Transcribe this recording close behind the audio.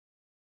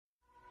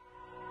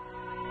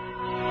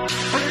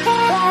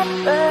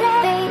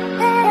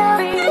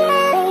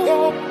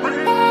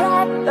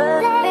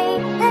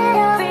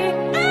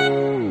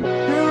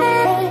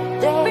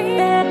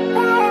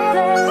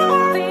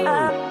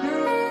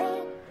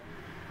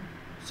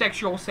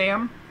Sexual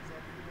Sam.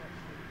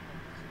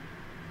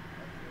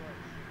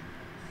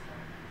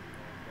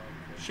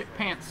 Shit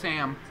Pants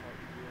Sam.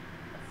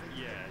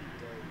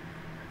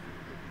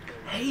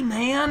 Hey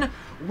man,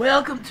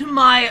 welcome to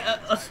my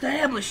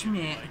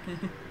establishment.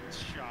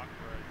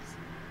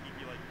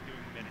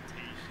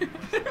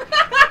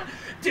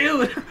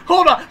 Dude,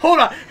 hold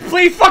on.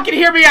 Please fucking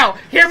hear me out.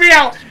 Hear me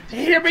out.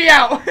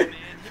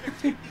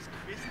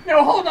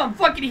 No, hold on.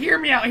 Fucking hear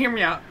me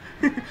out.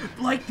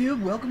 Like,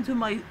 dude, welcome to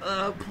my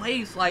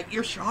place. Like,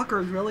 your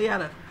chakra is really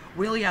out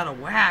of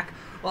whack.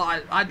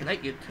 Well, I'd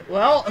let you.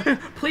 Well,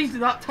 please do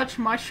not touch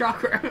my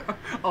chakra,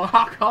 or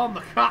I'll call the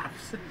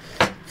cops.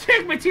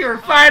 Take me to your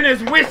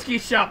finest whiskey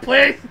shop,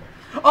 please.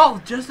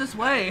 Oh, just this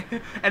way.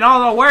 And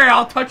on the way,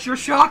 I'll touch your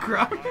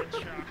chakra.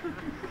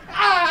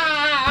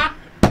 Ah!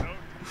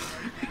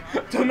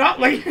 Do not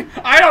like.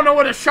 I don't know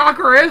what a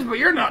chakra is, but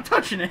you're not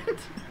touching it.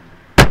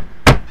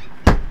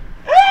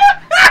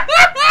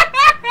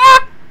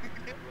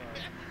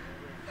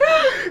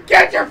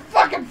 Get your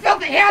fucking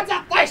filthy hands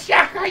off my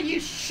chakra, you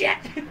shit!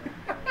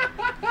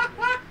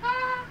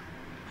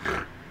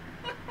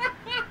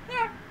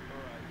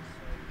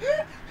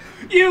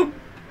 You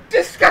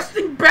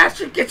disgusting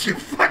bastard! Get your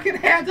fucking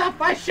hands off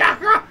my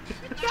chakra!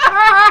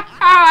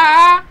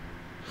 I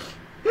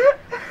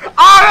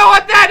don't know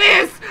what that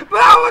is,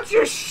 but I want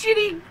your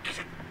shitty,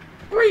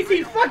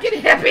 greasy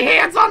fucking hippie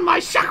hands on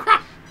my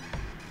chakra!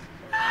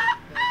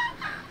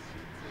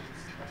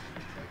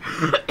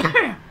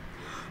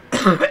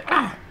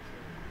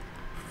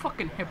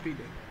 Fucking hippie dude.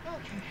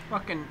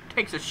 Fucking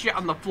takes a shit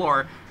on the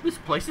floor. This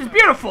place is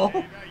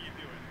beautiful.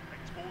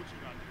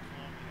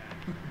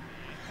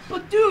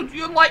 But dude,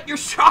 you're like, your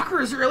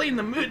chakra is really in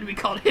the mood to be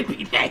called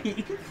hippie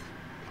day.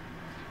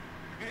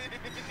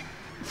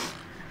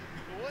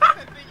 What's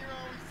that thing you're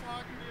always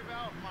talking to me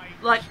about?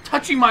 Like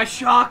touching my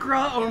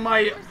chakra or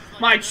my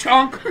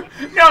chunk.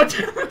 No,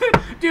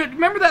 dude,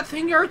 remember that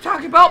thing you were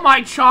talking about?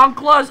 My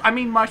chanklas? I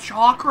mean my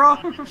chakra.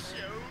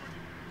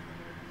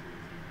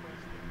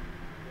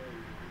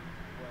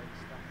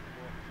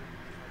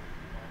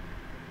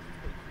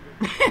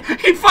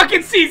 He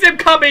fucking sees him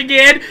coming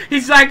in.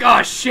 He's like,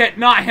 oh shit,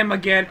 not him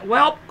again.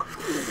 Well.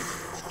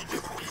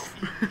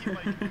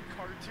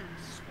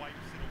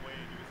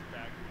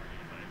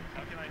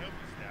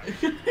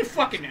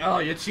 Fucking, oh,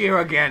 it's you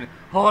again.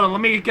 Hold on,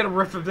 let me get a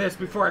riff of this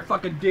before I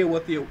fucking deal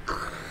with you.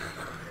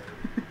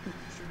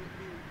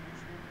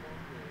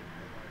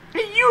 A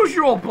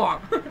usual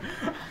bong.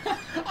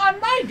 On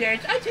my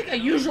dates, I take a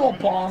usual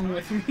bong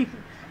with me.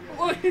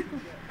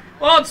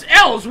 Well, it's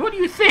L's. What do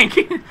you think?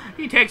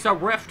 He takes a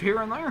rift here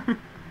and there.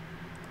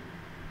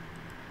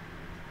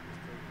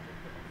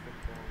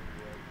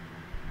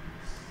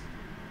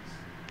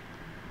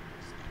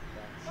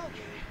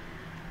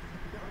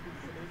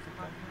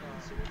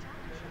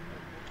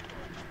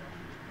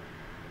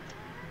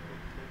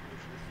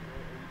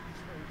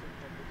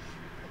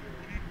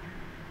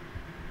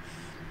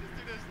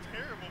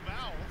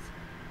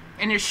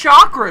 And his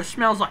chakra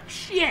smells like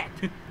shit.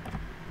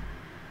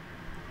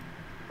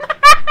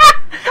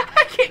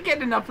 I can't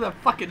get enough of the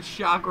fucking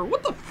chakra.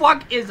 What the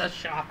fuck is a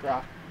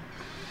chakra?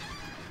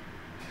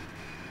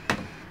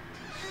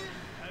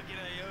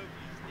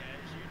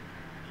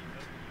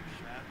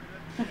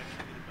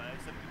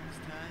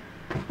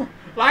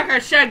 Like I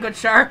said, good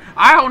sir,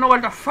 I don't know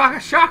what the fuck a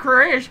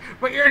chakra is,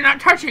 but you're not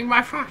touching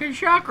my fucking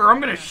chakra. I'm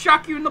gonna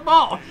shock you in the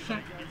balls. He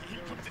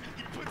puts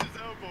his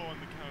elbow on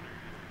the counter.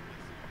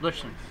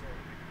 Listen.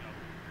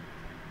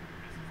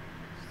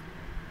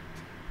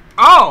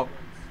 Oh!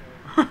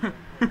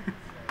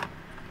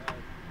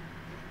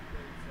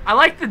 I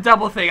like the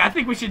double thing. I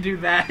think we should do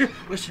that.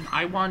 Listen,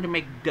 I wanted to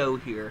make dough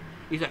here.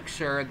 He's like,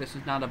 sir, this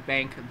is not a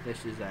bank.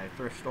 This is a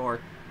thrift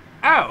store.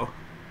 Oh.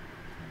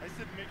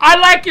 I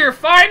like your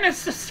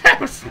finest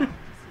establishment.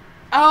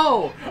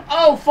 Oh.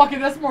 Oh, fucking,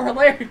 that's more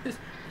hilarious.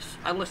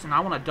 Listen, I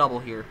want a double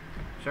here.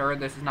 Sir,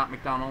 this is not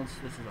McDonald's.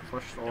 This is a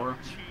thrift store.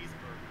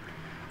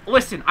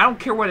 Listen, I don't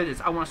care what it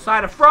is. I want a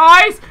side of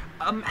fries,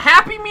 a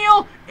Happy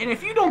Meal, and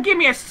if you don't give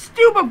me a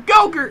scoop of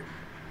Go-Gurt,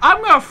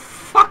 I'm gonna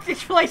fuck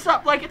this place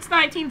up like it's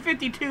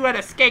 1952 at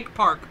a skate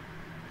park.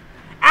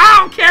 I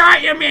don't care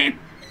what you mean.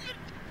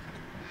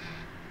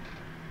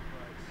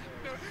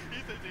 No, he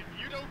says, if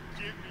you don't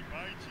give me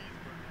my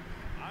cheeseburger,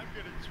 I'm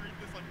gonna treat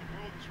this like the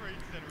World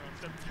Trade Center on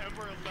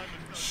September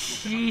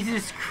 11th.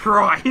 Jesus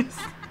Christ.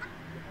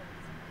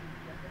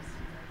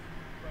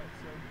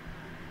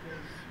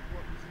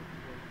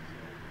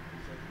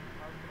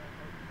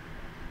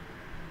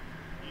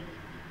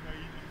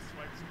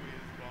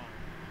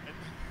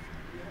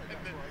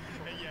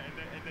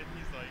 And then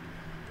he's like,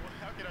 well,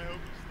 how can I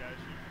help you,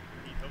 Stashered?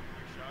 Need help with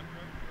your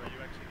chakra? Or are you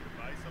actually going to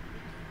buy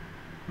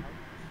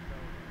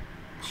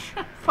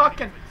something?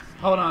 Fucking.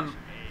 Hold on.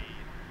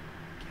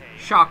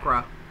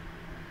 Chakra.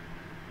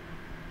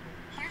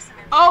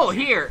 Oh,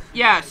 here.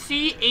 Yeah,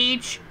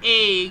 C-H-A-K-R-A.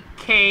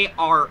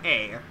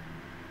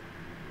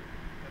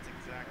 That's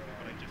exactly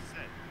what I just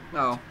said.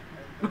 Oh.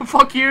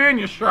 Fuck you and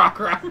your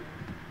chakra. It was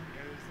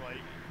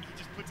like, he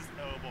just puts his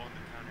elbow on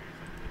the counter.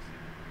 He's like, listen,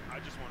 I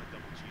just want a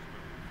double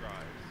cheeseburger.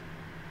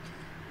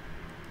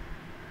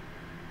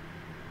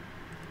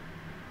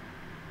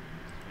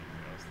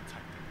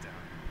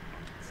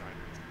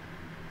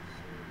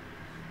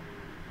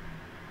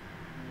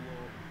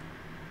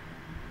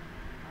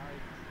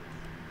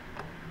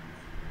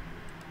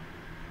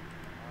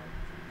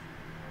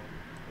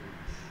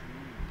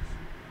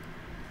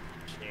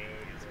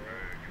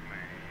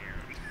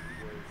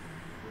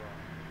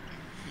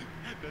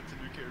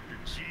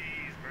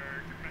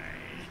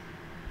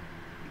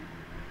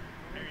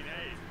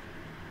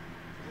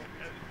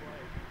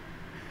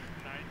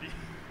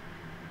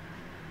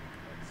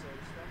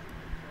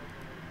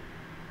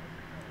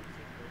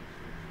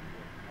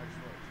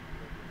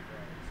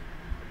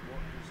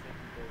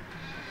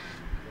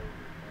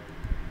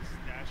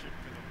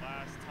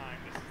 last time.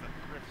 This is a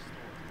thrift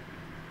store,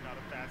 not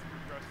a fast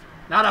food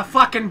restaurant. Not a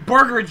fucking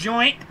burger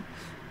joint.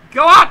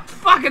 Go out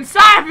fucking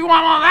side if you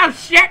want all that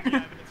shit.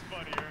 Yeah, that's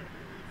funnier.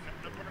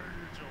 The burger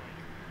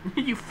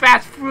joint. You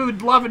fast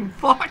food loving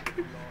fuck.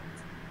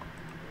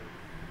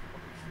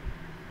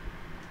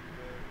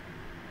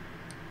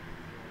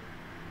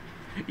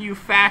 You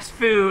fast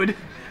food.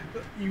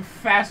 You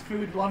fast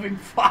food loving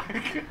fuck.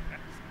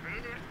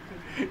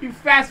 You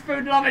fast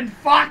food loving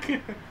fuck.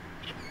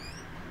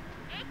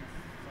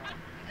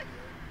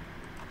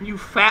 You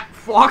fat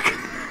fuck.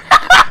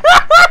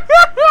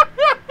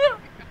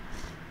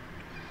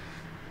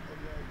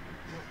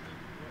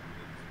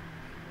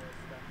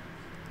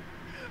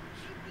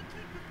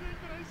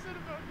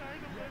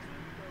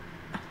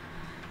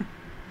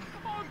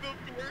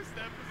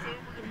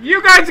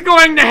 You guys are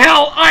going to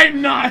hell.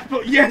 I'm not.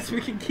 But yes,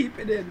 we can keep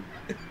it in.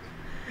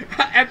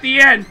 At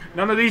the end,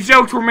 none of these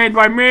jokes were made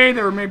by me.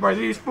 They were made by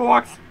these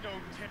folks. I don't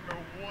care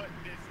what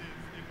this is.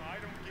 If I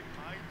don't get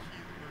my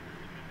cheeseburger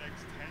in the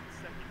next 10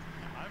 seconds,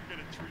 I'm going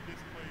to treat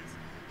this place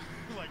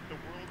like the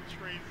World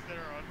Trade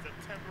Center on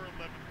September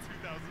 11th,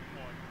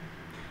 2001.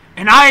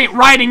 And I ain't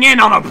riding in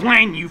on a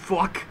plane, you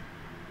fuck.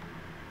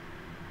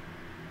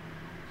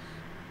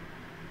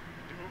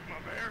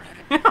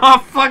 Oh,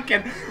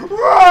 fucking.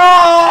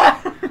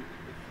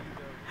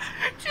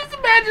 Just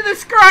imagine this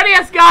scrawny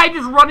ass guy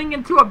just running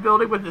into a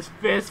building with his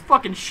fist,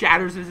 fucking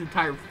shatters his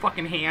entire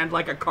fucking hand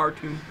like a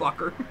cartoon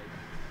fucker.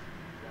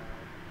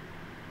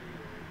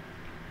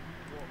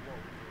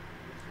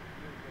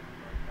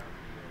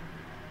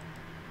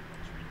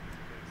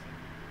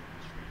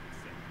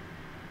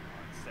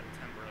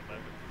 September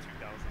 11th,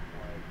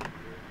 2001.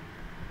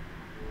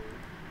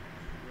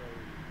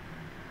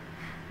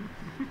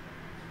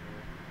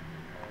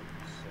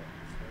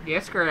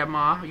 Yes,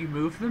 Grandma, you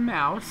moved the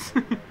mouse.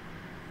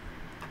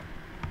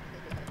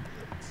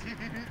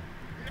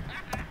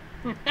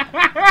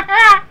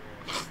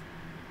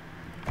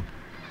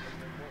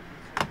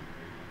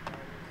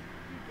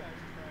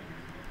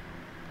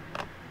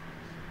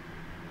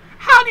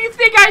 How do you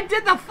think I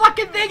did the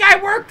fucking thing I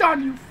worked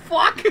on, you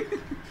fuck?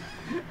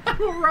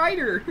 I'm a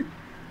writer.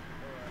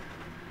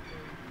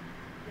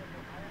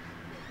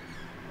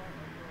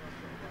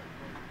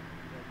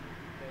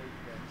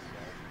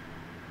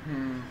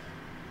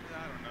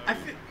 I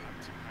feel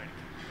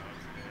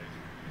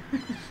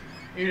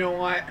you know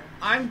what?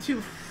 I'm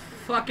too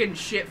fucking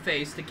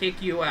shit-faced to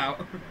kick you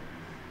out.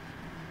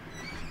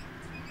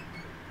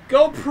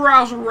 Go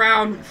browse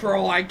around for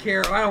all I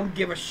care. I don't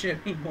give a shit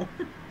anymore.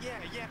 Yeah.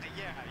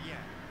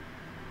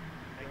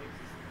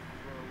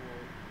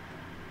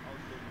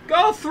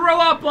 Go throw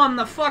up on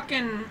the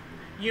fucking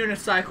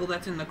unicycle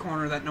that's in the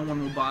corner that no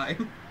one will buy.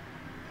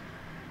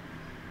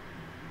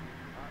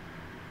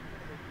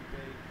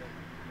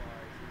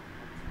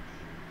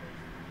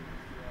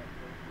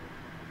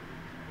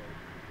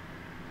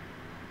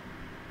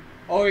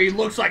 Oh, he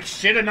looks like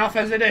shit enough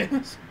as it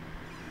is.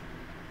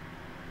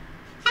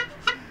 I feel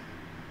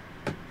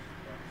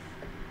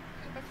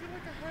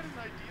like I had an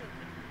idea a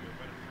minute ago,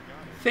 but I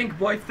forgot it. Think,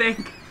 boy,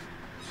 think.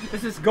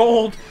 This is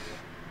gold.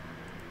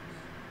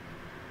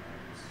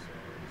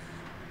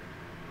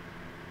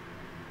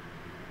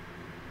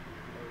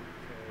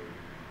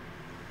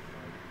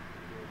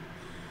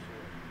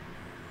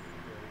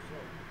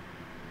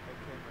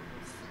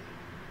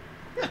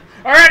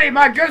 Alrighty,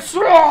 my good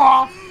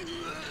sir.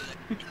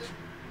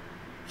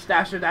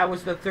 Stashered, that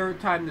was the third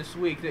time this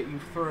week that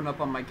you've thrown up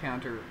on my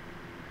counter.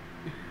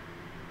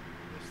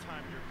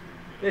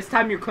 This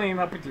time you're cleaning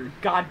up with your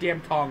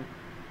goddamn tongue.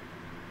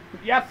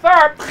 Yes,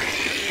 sir.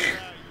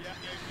 Yeah,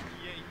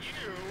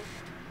 you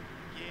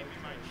gave me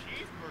my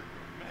cheeseburger,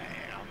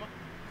 ma'am.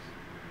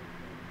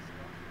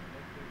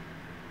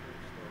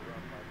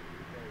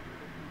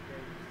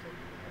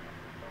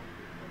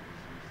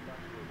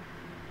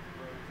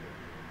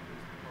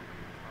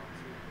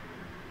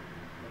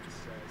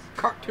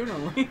 Cartoon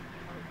only.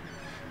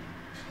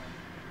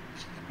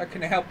 How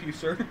can I help you,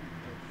 sir?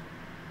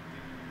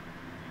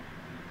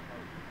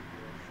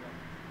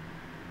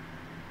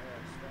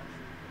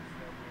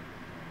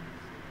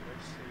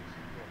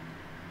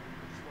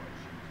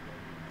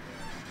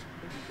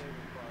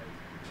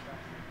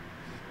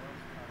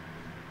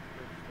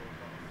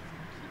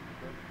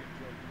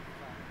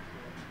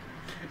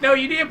 No,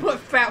 you need to put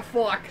fat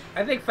fuck.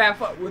 I think fat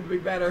fuck would be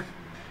better.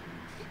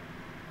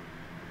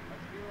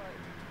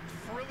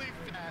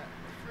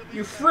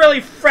 You frilly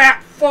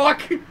fat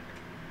fuck!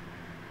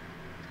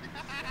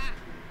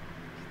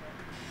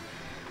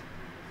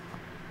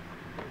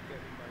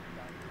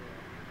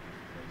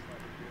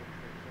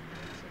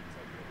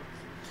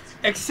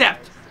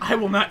 Except, I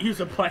will not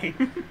use a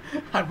plane.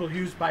 I will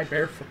use my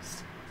bare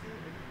fist.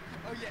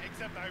 Oh yeah,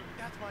 except that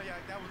was my idea.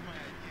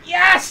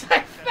 Yes!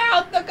 I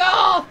found the goal!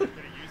 I'm gonna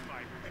use my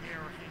air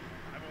hand.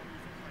 I won't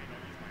use a plane,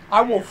 I'll use my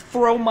I will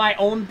throw my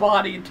own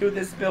body into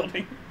this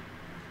building.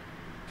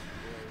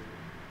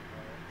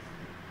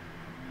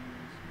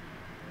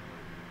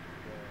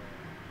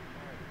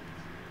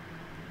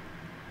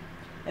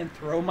 And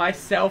throw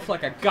myself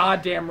like a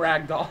goddamn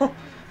ragdoll.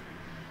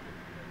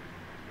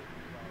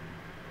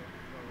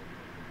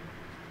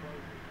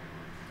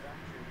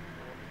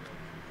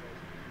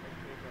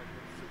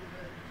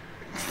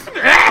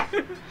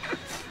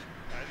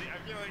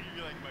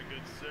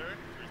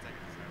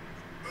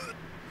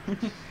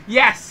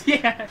 Yes,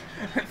 yeah.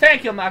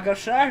 Thank you, Mago,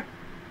 sir.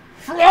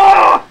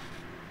 Floor!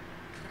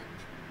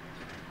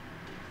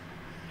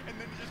 And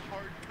then just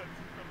hard cuts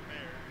from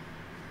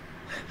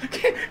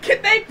there.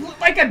 Can they put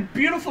like a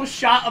beautiful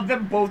shot of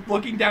them both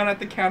looking down at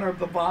the counter of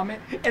the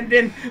vomit, and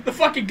then the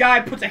fucking guy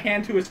puts a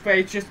hand to his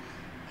face, just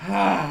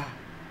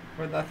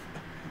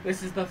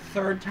this is the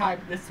third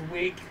time this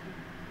week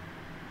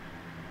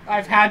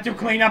I've had to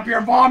clean up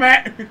your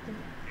vomit.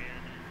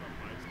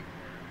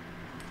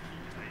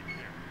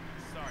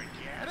 Sorry,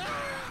 get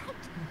out!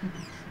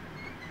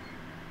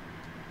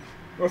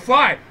 Well,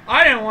 fine.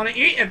 I didn't want to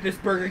eat at this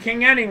Burger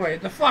King anyway.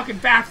 The fucking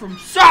bathroom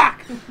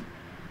sucked.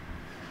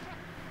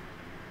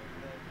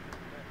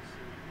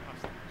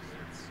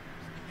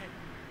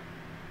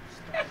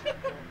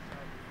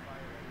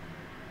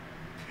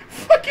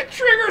 Fucking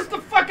triggers the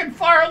fucking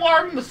fire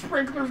alarm and the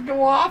sprinklers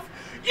go off.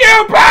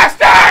 You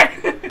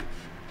bastard!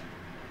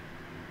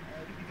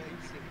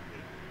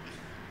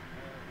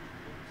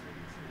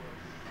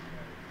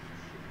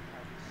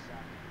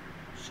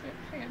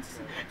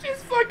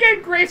 She's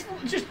fucking graceful,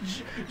 just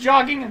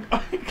jogging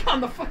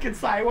on the fucking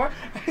sidewalk.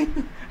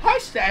 Hi,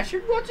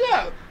 Stashered, what's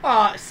up?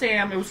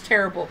 Sam, it was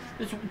terrible.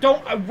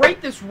 Don't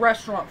rate this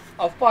restaurant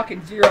a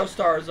fucking 0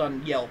 stars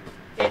on Yelp.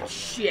 It's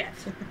shit.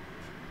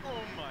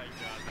 Oh my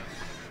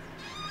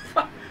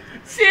god.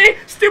 See?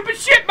 Stupid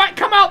shit might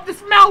come out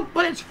this mouth,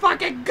 but it's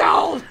fucking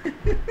gold.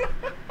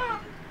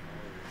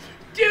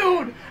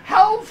 Dude,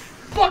 how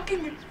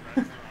fucking...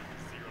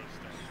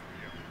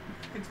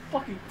 It's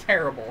fucking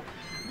terrible.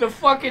 The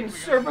fucking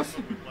service...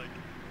 We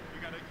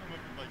gotta come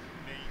up with, like,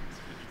 names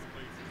for these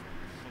places,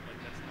 but, like,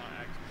 that's not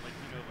actually, like,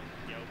 you know, like,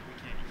 Yelp, we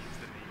can't use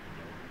the name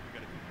Yelp. We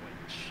gotta come up with,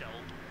 like,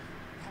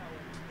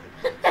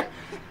 Shelp.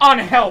 On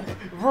Help.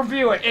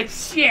 Review it.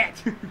 It's shit.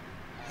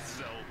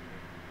 Zelp.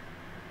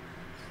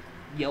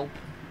 Yelp.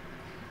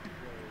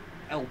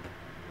 Elp.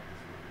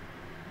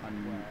 On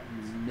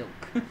milk.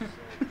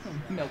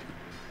 Milk.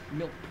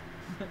 Milk.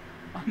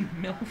 On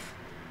MILF.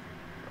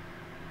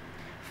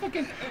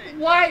 Fucking...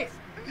 Why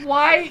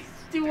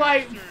do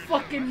I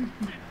fucking...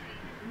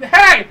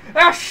 Hey!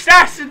 That's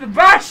Stashered the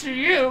bastard,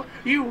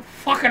 you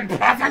fucking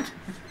peasant!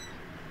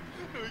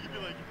 No, you could be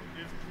like,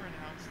 it's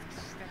pronounced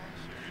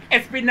Stashered.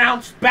 It's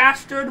pronounced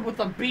bastard with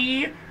a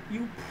B,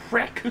 you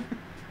prick. No, he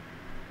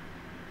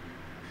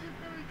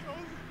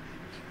calls...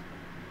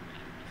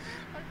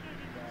 I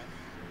can't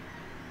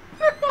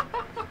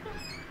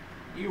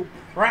even... You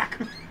prick.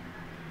 Wait,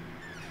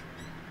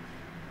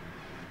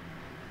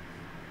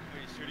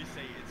 should he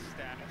say it's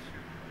Stashered?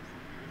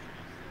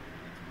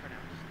 It's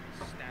pronounced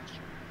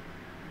Stashered.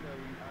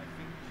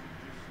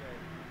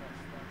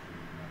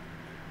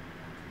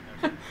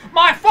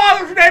 My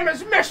father's name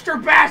is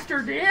Mr.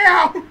 Bastard,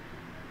 yeah! But,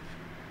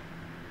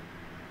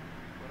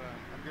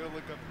 I'm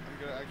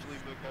gonna actually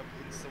look up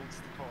insults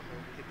to call no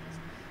kittens.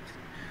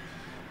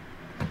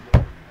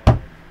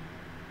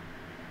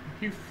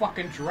 You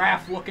fucking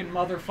giraffe-looking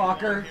motherfucker.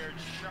 Long-haired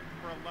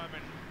Shucker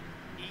Lemon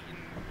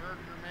eating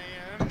burger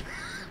man.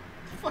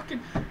 Fucking...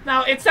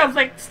 Now, it sounds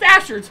like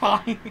Stashered's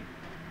talking.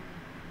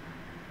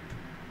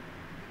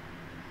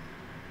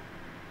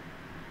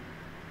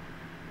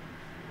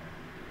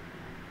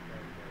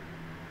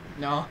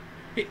 No.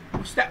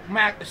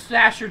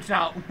 Stashered's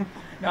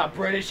not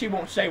British. He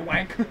won't say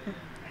wank.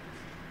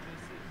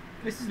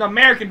 This is the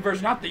American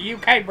version, not the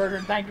UK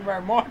version. Thank you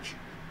very much.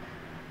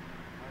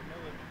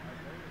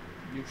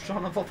 You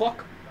son of a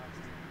fuck.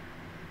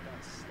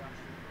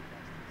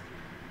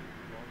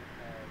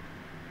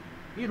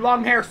 You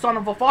long hair son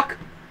of a fuck.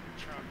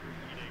 Chopper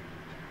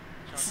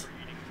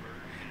eating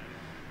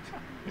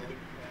burger man.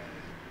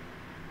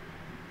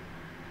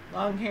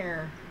 Long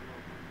hair.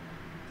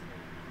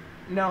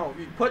 No,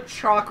 you put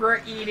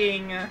chakra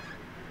eating. I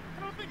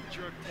don't think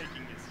drug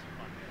taking is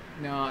fun.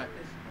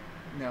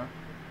 No.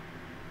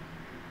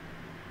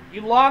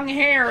 You long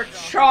hair,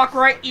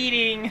 chakra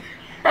eating,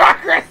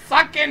 chakra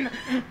sucking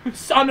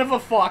son of a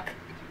fuck.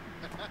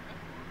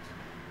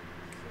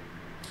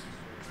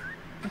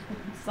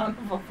 Son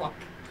of a fuck.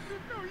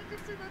 No, you can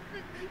see that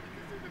thing. You can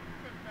see that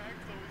Max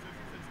always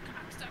says,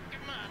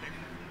 cocksucker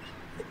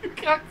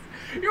mother.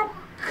 You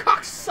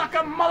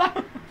cocksucker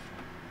mother.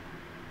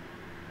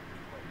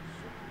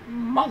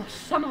 Mother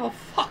son of a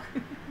fuck.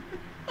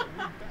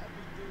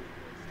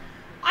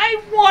 I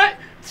want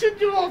to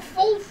do a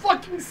full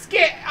fucking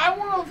skit. I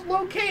want to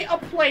locate a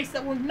place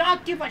that will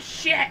not give a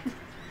shit.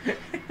 You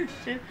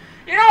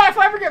know, if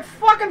I ever get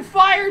fucking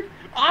fired,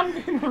 I'm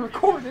gonna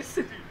record this.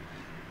 Hold on.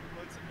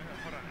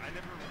 I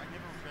never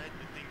read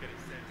the thing that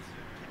it says.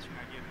 Pitching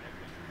idea and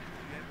everything.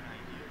 You have an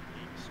idea of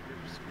being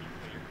script,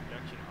 screenplay, or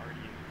production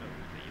already in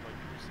development that you like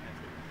the person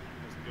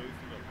must go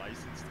through a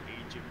licensed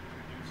agent,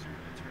 producer,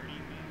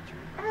 attorney, manager.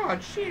 Oh,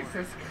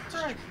 Jesus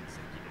Christ.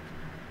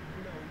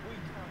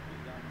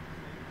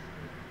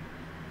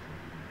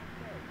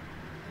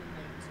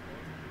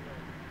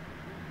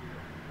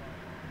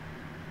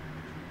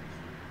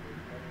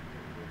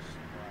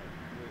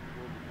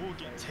 We'll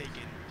get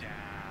taken down.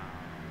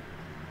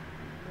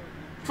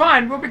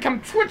 Fine, we'll become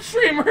Twitch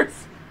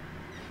streamers.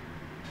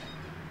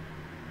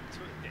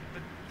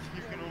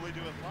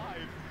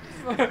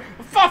 live.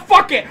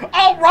 Fuck it!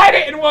 I'll write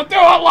it and we'll do it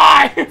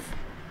live!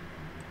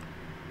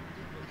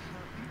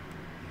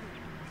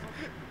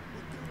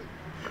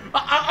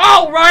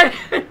 I'll write it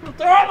and we'll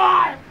do it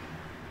live!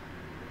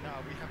 No,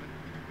 we haven't.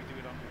 We do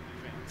it on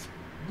OnlyFans.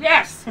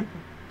 Yes!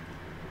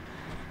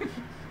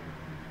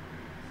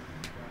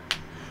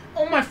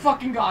 Oh my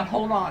fucking god,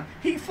 hold on.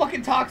 He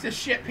fucking talks to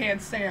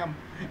Shitpants Sam.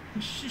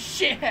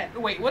 Shithead.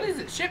 Wait, what is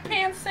it?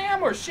 Shitpants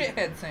Sam or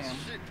Shithead Sam?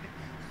 Shit.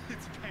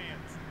 It's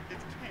pants.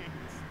 It's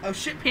pants. Oh,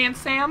 Shitpants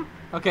Sam?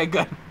 Okay,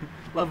 good.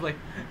 Lovely.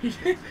 He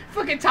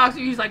fucking talks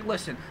to you. He's like,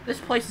 listen, this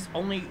place is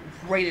only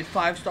rated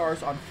 5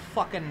 stars on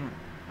fucking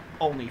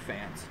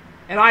OnlyFans.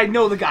 And I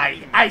know the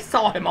guy. I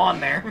saw him on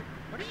there.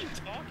 What are you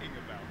talking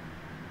about?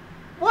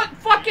 What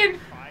fucking...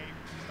 5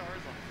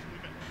 stars on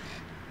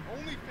OnlyFans?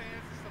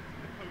 OnlyFans is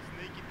something that posts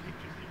naked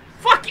pictures of yourself.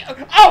 Fuck you!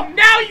 Oh,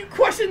 now you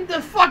question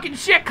the fucking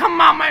shit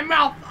coming out my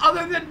mouth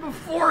other than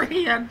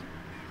beforehand.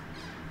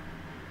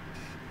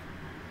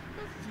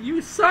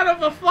 You son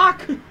of a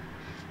fuck! Ah,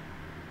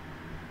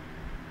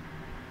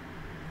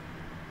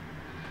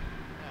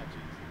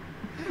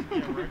 jeez. Yeah,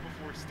 right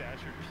before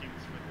Stashered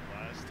pukes for the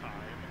last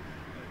time,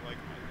 like,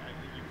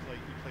 you play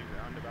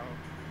roundabout.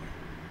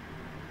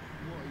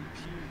 What, he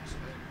pukes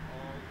and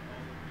all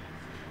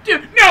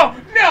Dude,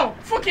 no!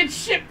 Fucking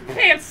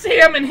Shitpants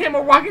Sam and him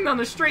are walking down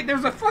the street.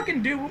 There's a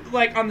fucking dude,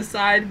 like, on the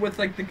side with,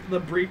 like, the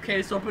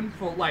briefcase open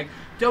for, like,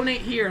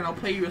 donate here and I'll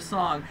play you a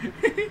song.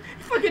 He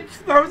fucking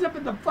throws up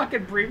in the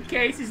fucking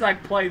briefcase. He's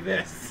like, play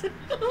this.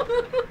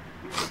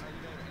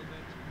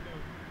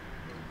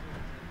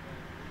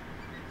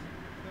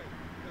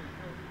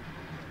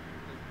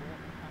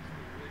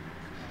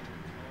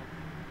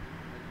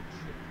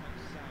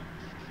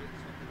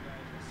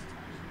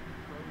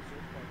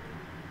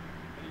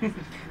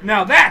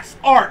 Now that's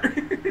art!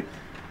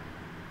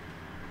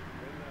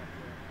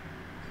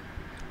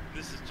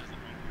 This is just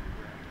Uncle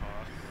Grandpa.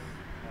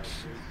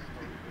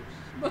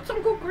 What's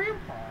Uncle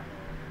Grandpa? I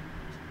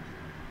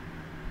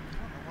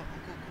don't know what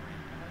Uncle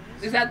Grandpa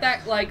is. Is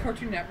that like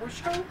Cartoon Network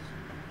show?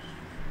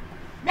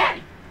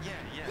 Maddie! Yeah.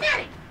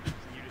 Maddie! You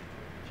didn't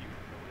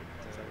know if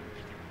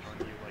you know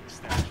what it was. I was on you like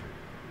Stashered.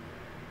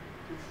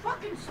 You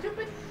fucking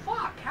stupid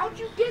fuck! How'd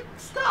you get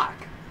stuck?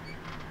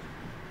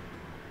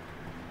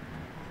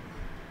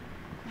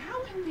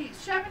 How in the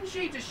 7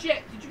 shades of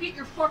shit did you get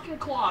your fucking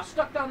claw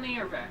stuck down the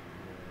air vent?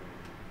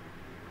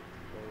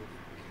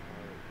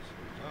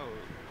 Oh.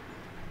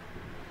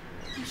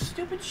 You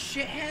stupid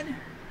shithead.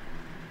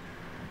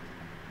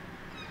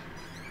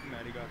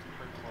 Maddie got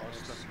her claws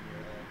stuck in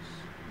your ass.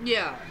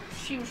 Yeah,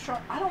 she was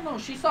trying. I don't know.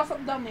 She saw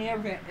something down the air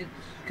vent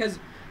because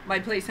my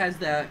place has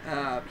the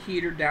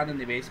heater down in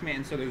the basement,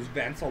 and so there's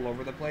vents all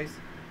over the place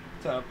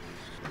to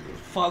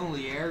funnel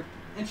the air.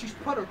 And she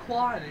put her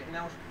claw in it, and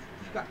now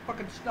she got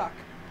fucking stuck.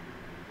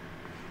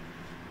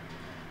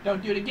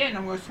 Don't do it again.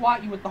 I'm gonna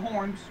swat you with the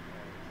horns.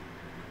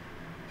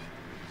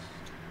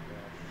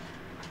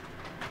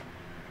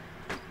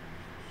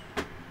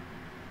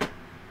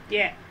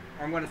 Yeah,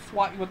 I'm gonna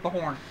swat you with the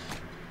horn.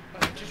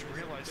 I just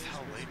realized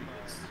how late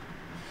it is.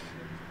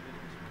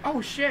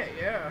 Oh shit,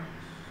 yeah.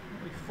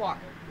 Holy fuck.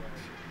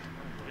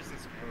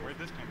 Where'd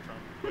this come from?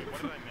 Wait, what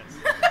did I miss?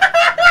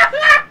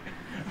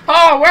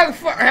 Oh, where the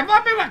fuck? Have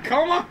I been in a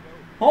coma?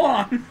 Hold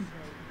on.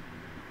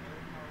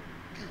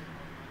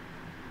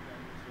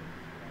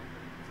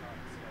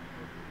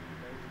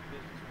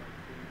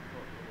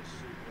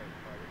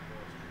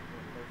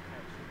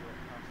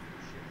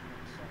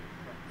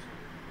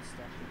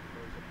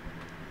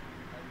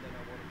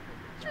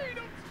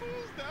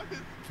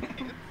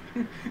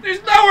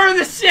 There's nowhere in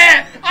the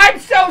shit! I'm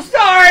so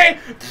sorry!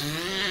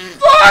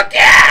 Fuck it!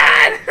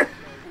 Hey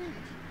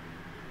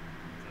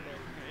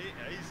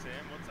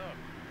Sam, what's up?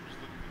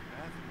 Just looking for the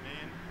bathroom,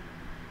 man.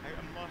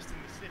 I'm lost in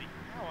the city.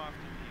 How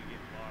often do you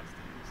get lost in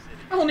the city?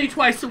 Only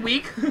twice a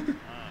week.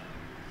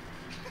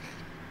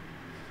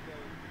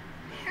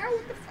 How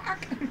the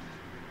fuck?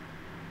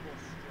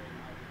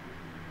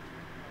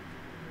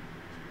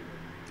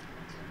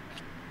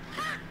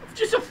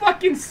 Just a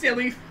fucking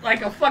silly,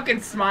 like a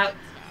fucking smile.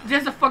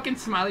 Just a fucking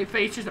smiley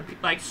face, just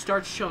like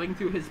starts showing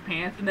through his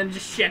pants, and then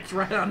just shits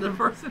right on the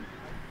person.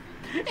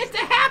 It's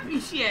a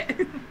happy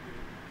shit.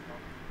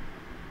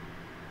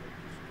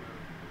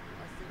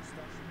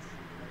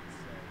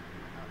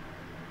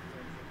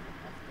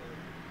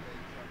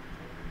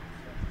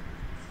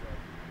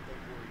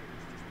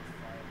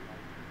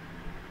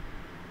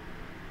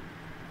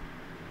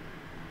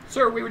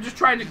 Sir, we were just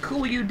trying to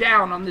cool you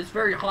down on this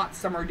very hot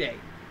summer day.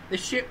 The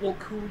shit will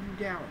cool you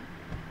down.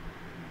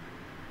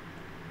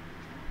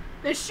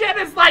 This shit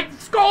is like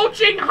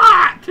scorching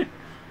hot!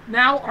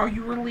 Now, are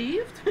you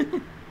relieved?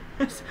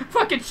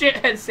 Fucking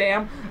shithead,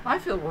 Sam. I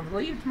feel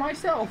relieved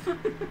myself. Oh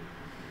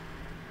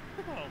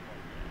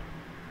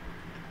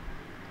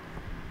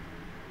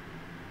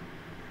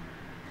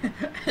my god.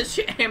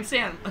 Shit,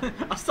 Sam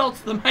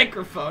assaults the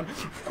microphone. You know,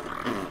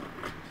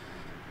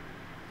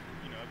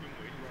 I've been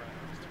waiting for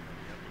hours to run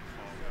the epic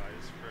Fall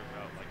Guys for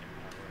about like an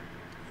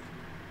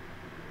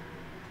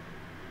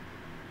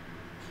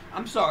hour.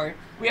 I'm sorry.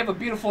 We have a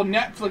beautiful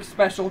Netflix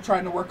special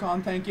trying to work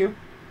on, thank you.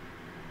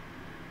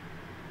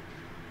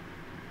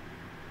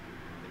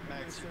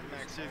 Max,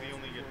 you're the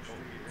only adult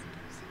here,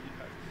 so you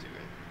have to do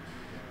it.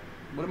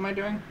 What am I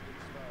doing?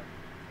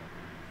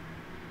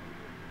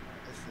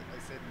 I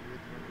said you're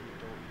the only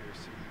adult here,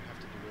 so you have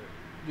to do it.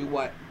 Do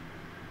what?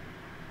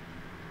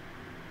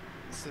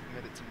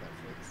 Submit it to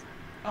Netflix.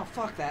 Oh,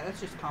 fuck that.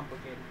 That's just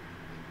complicated.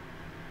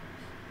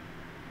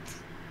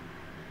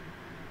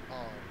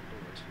 Oh, do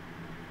it.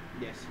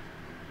 Yes.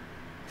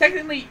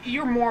 Technically,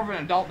 you're more of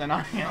an adult than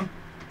I am.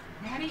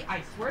 Maddie,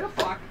 I swear to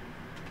fuck.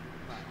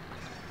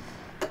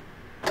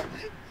 God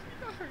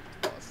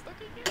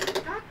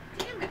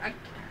damn it.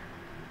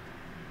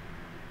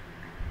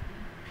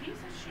 Piece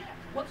of shit.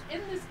 What's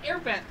in this air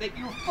vent that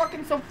you're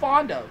fucking so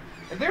fond of?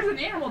 If there's an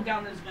animal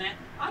down this vent,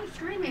 I'm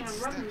screaming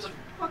and running the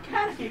fuck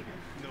out of here.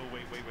 No,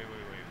 wait. Oh, wait,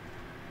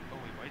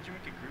 why did you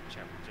make a group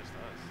chat with just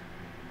us?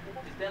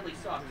 Because Deadly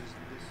sucks.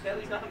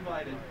 Deadly's not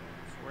invited.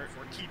 We're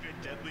keeping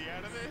Deadly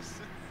out of this?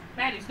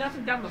 Maddie's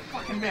nothing down the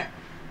fucking vent.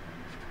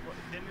 Well,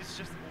 then it's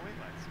just oil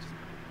lights.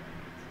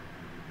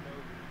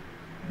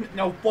 Just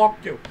No,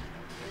 fuck you.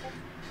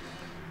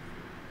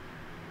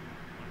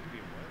 want it to be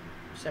a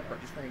what?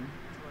 Separate thing.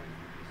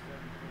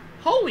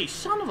 Holy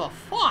son of a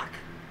fuck!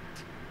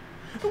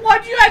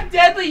 Why'd you have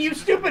Deadly, you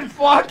stupid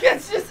fuck?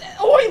 It's just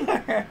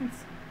Oilers!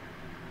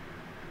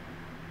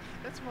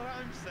 That's what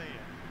I'm saying.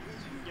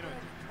 You know,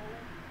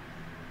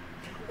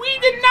 we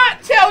did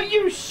not tell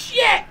you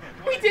shit!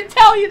 We did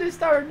tell you to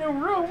start a new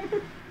room.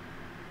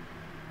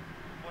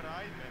 what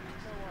I meant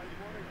was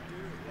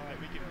that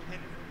we can pin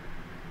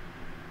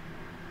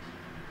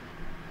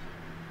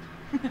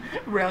it.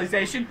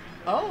 Realization.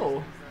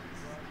 Oh.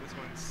 This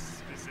one's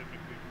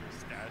specifically for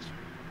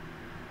Stashered.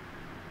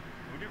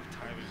 I wonder if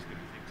Tyler's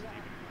gonna think it's even now.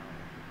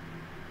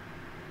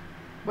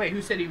 Wait,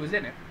 who said he was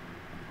in it?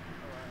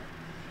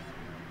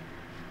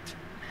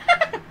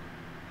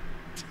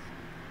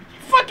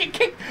 Fucking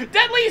kick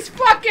Deadly's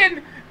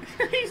fucking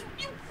he's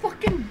you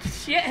fucking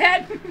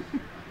shithead.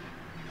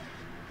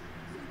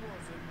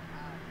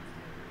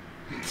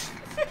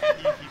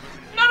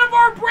 None of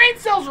our brain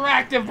cells are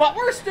active, but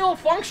we're still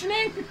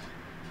functioning.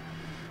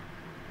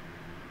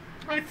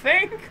 I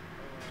think.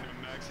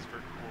 Max is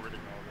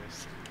recording all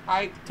this.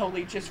 I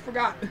totally just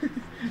forgot.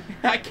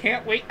 I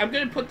can't wait. I'm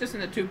gonna put this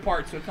into 2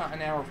 parts so it's not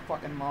an hour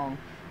fucking long.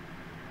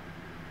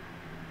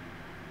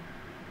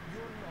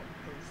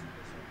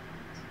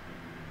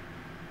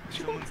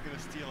 Someone's gonna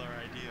steal our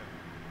idea.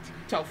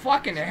 So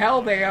fucking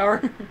hell they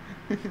are.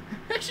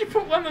 They should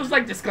put one of those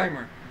like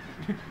disclaimer.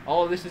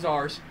 All of this is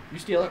ours. You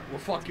steal it, we'll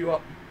fuck you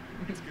up.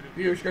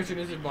 Viewer discretion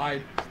is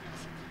advised.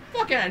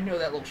 Fucking I know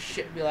that little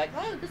shit would be like,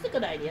 oh, this is a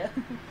good idea.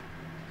 No,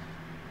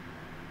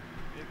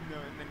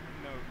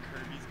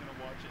 Kirby's gonna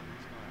watch it and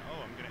he's gonna,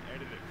 oh, I'm gonna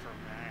edit it for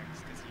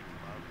Max because he'd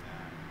love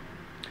that.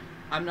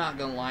 I'm not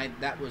gonna lie,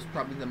 that was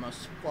probably the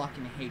most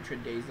fucking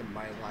hatred days of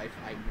my life.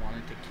 I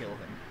wanted to kill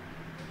him.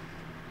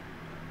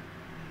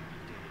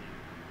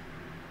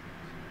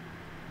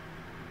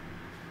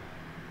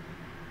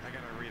 I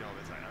gotta read all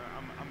this.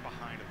 I'm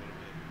behind a little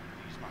bit.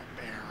 Use my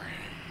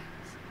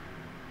bearings.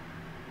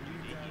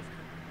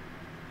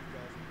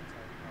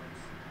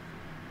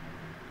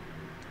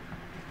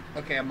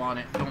 Okay, I'm on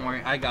it. Don't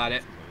worry, I got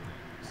it.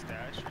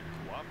 Stashered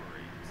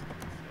cooperates.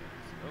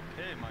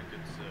 Okay, my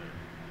good sir.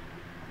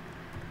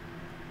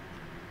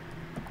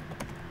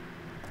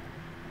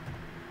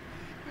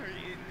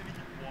 And then he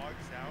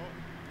walks out.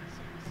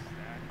 So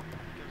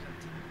he goes out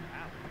to the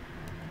alley.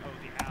 Oh,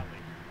 the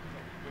alley.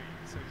 Oh, wait,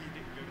 so he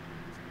didn't go to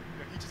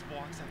no, he just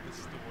walks out the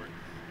store,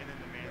 and then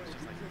the man's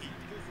just like, he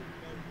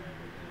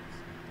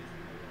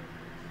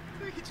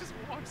just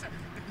walks out.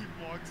 Then he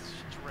walks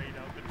straight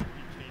out the door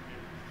he came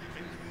in.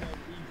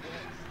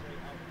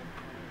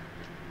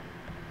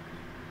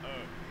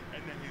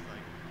 And then he's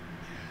like,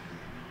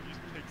 yeah. And he just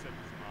picks up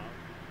his mom.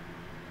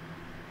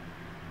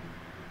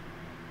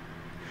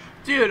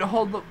 Dude,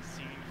 hold the.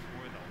 Scene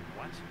for the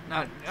what? Scene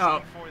for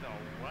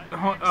the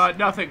what?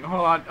 Nothing.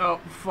 Hold on. Oh,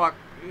 fuck.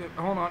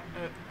 Hold on.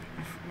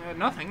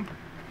 Nothing.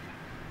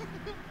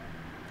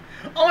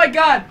 Oh my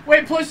god!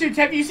 Wait, plus dudes,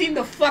 have you seen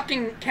the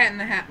fucking Cat in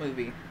the Hat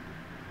movie?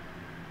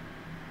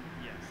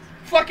 Yes.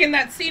 Fucking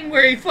that scene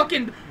where he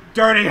fucking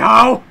dirty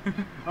hoe.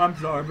 I'm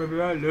sorry,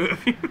 baby. I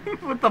love you.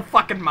 With the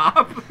fucking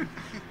mop.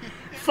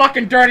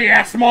 Fucking dirty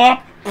ass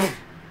mop.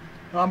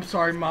 I'm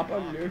sorry, mop. I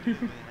love you.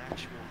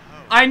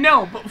 I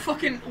know, but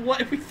fucking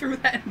what if we threw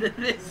that into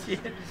this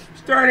shit?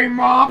 Dirty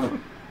mop.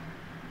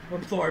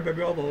 I'm sorry,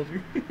 baby. I love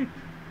you. Okay,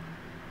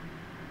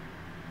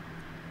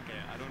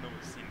 I don't know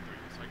what scene 3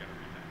 is, so I gotta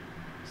read that.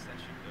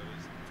 Stashered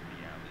goes into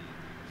the alley,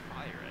 the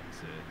fire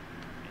exit,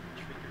 and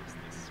triggers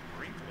the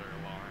sprinkler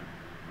alarm.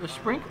 The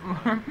sprinkler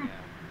alarm? Yeah.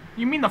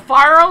 You mean the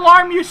fire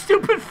alarm, you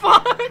stupid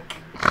fuck?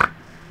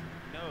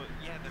 No,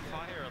 yeah, the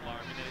fire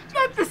alarm. And it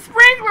Not the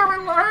sprinkler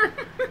alarm.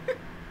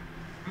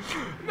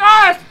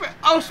 Nah, you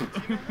know how much you... Max,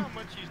 you know how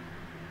much you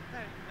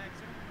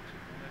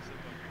mess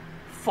up on your...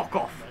 fuck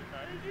off.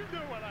 You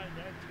know what I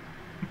meant.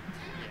 Yeah,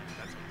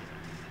 that's what he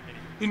said.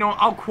 Anyway. You know,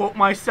 I'll quote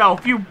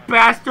myself, you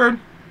bastard.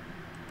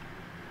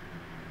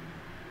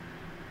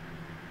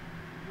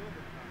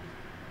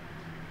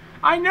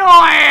 I know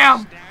I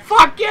am.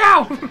 Fuck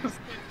you.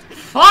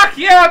 Fuck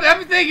you.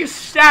 Everything is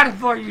static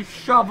for you,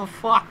 shove a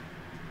fuck.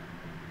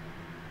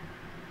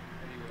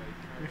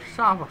 You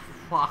shove a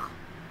fuck.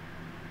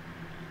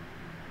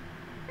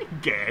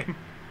 Gay.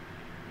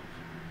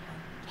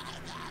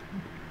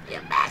 You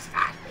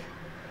bastard.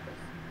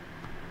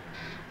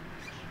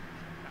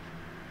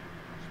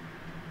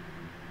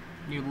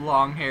 You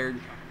long-haired.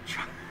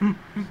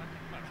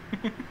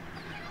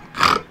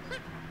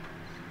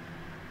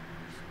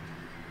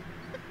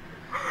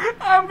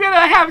 I'm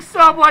gonna have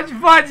so much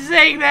fun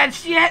saying that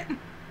shit.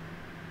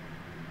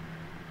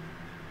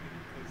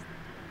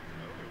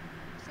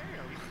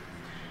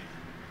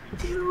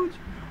 Dude,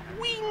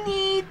 we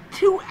need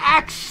to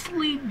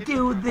actually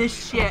do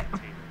this shit.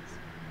 Hopefully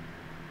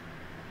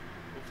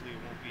it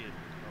won't be a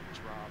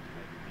drop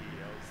like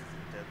BL's is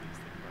the deadliest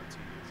thing about 2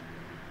 years ago.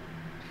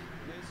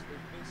 If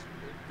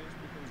this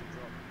becomes a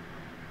drop.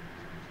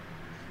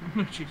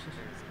 Jesus.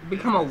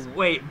 Become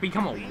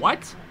a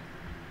what?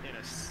 In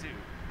a suit. And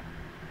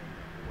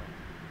when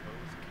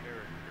those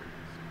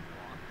characters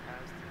walk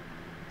past him,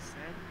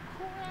 Sam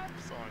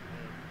craps on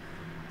him.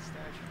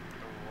 Stashered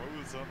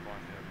throws up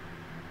on him.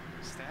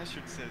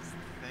 Stashered says,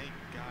 "Thank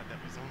God that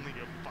was only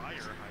a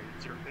fire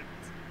hydrant."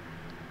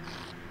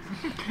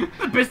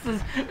 The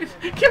business.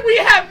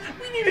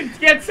 We need to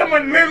get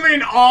someone literally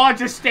in awe,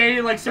 just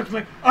standing like something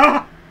like,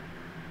 ah!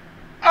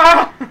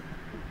 Ah!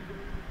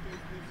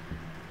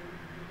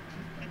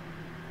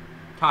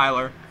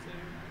 Tyler.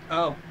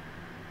 Oh.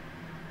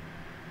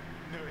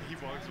 No, he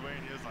walks away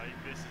and he was like,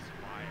 "This is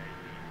why I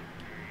hate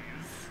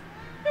gays."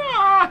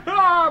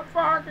 Ah,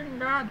 fucking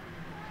God.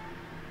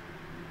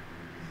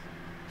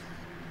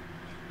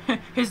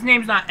 His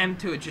name's not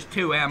M2, it's just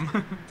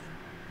 2M.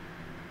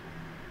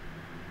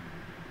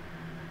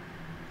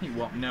 He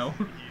won't know. He's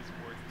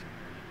worth $2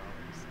 million.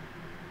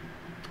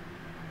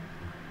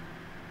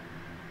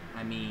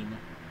 I mean...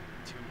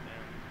 2M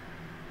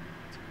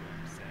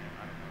Sam,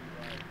 I don't know.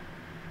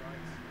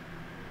 Right.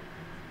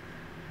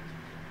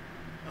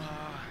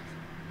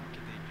 What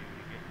could they do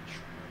to get in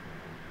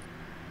trouble?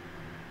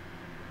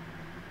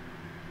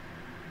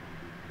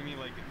 I mean,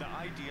 like, the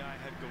idea I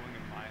had going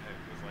in my head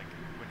was, like,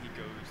 when he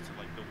goes to,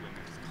 like, the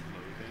women's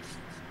clothing,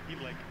 he,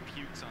 like,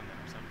 pukes on them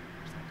or something.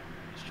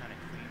 He's trying to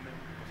clean them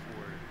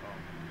before the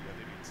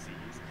other dude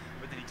sees,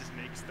 but then he just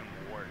makes them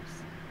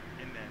worse.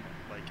 And then,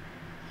 like,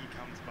 he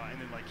comes by,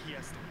 and then, like, he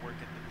has to work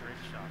at the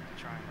thrift shop to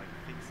try and, like,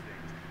 fix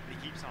things. And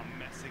he keeps on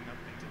messing up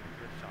things in the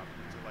thrift shop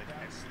until, like,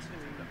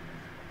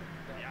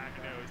 yeah,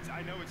 I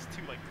know it's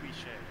too, like,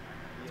 cliche.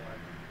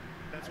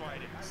 That's why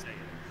I didn't say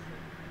it.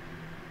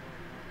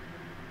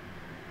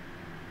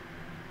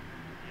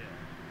 Yeah.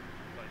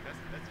 Like, that's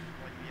like,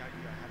 the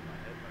idea I had in my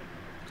head, but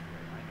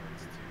I know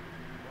it's too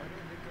Why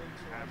don't they go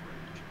to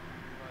average.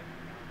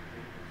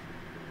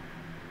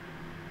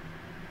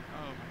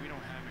 Oh, but we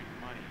don't have any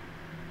money.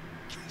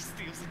 He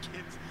steals the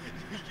kids.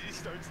 He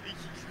starts. No,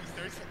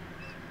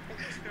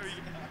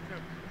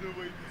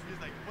 wait.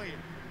 He's like, wait.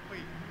 No,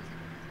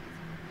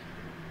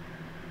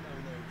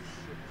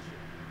 shit.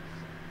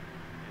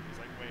 And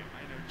he's like, wait,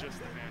 I know just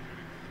the man who.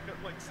 No,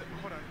 like,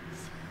 hold on.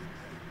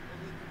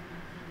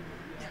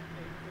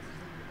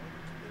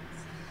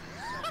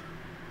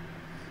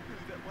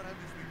 What I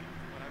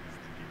was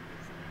thinking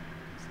is,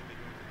 so they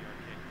go into the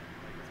arcade,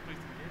 like, let's play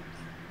some games.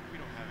 We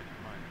don't have any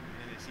money,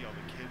 and they see all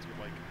the kids with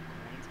like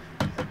coins.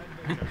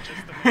 You know,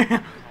 just the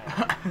man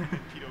and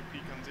then P.O.P.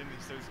 comes in and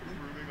he starts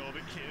grooming all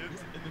the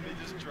kids, and then they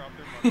just drop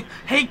their money.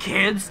 Hey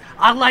kids,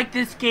 I like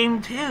this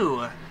game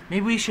too.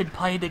 Maybe we should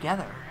play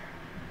together.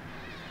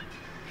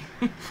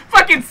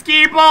 Fucking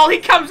skee ball, he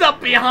comes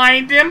up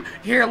behind him.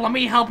 Here, let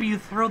me help you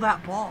throw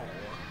that ball.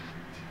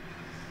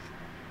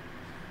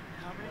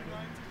 How many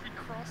lines have we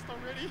crossed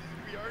already?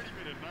 We already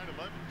made a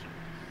 9/11 joke.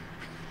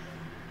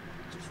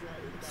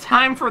 It's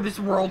time for this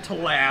world to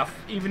laugh,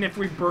 even if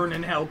we burn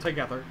in hell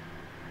together.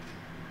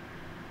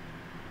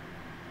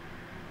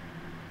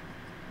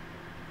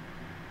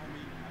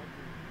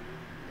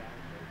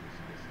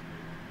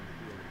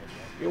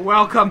 You're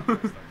welcome.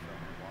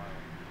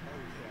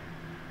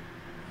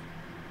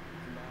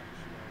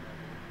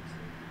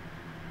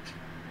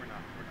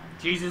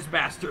 Jesus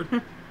bastard. Do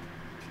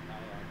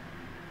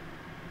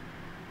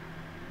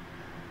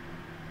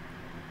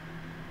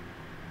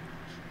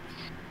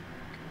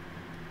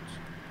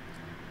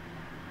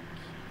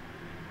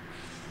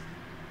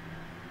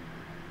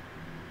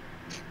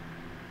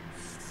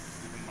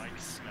the mics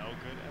smell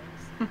good,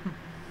 Alex?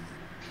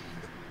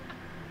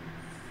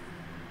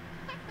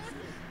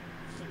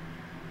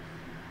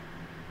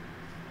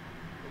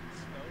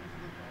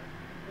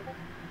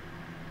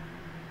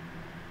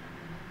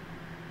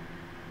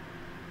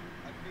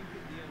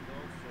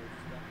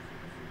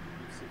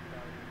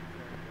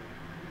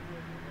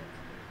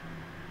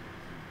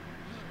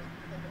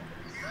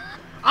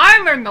 I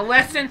learned the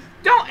lesson.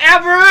 Don't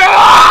ever.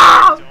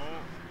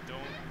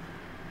 Don't.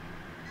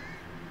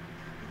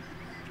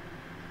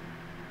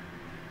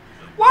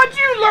 Why'd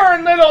you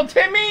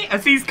little Timmy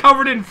as he's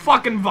covered in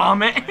fucking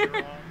vomit. No!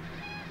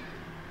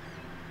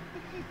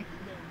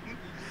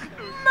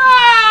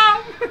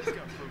 He's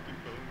got broken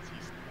bones.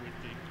 He's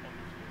squinting on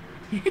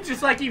the floor.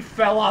 Just like he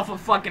fell off a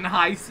fucking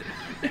high.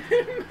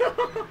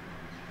 No.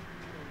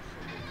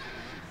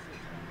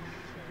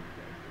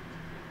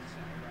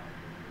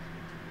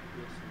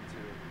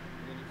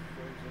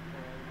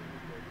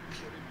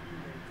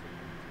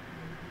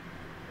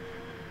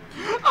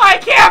 I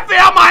can't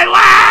feel my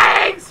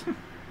legs!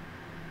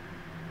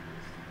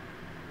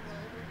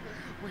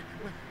 Wait.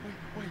 You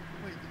know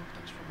what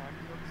that just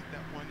reminded me of? That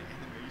one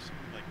animation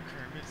with like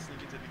Kermit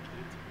singing to the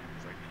kids.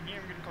 It's like,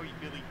 yeah, I'm gonna call you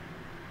Billy.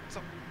 What's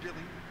up,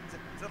 Billy? Is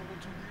that a little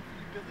too weird for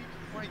you, Billy?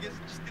 Well, I guess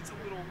it just gets a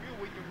little real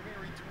when you're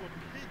married to a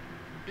pig,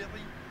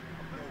 Billy.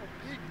 A little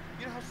pig.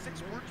 You know how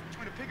sex works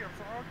between a pig and a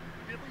frog,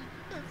 Billy?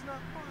 That's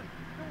not fun.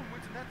 No one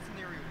wins in that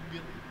scenario,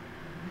 Billy.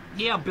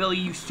 Yeah, Billy,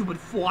 you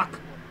stupid fuck.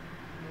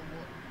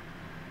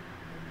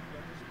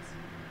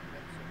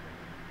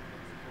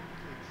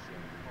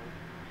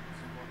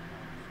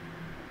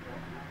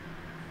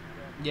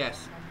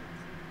 Yes.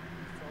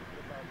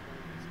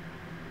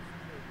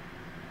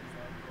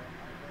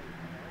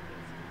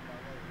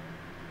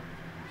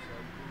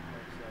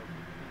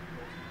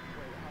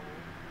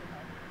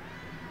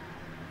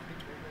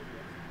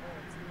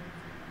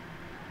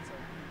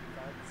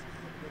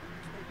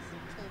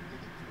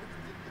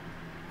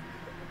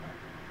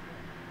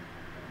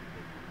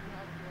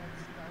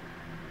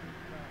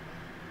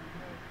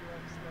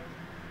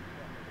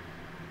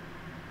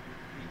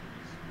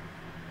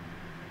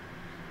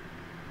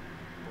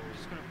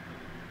 Just gonna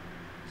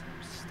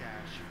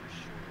stash for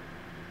sure.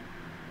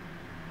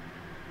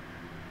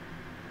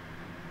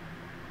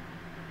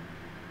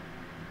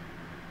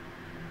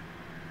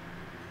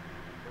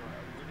 Alright,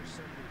 I'm gonna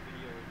send the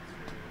video to.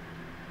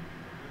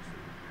 Listen,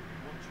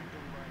 once you're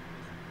done writing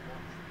this,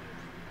 watch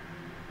this.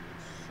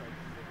 It's so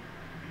funny.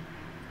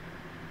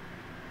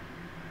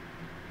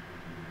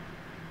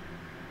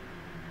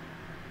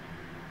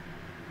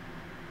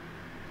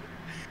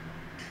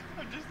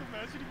 I'm just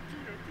imagining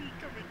P.O.P.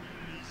 coming in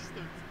and he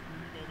starts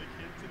screwing all the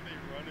kids and they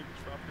run and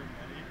drop their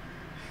money.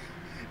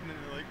 And then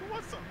they're like,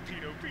 what's up,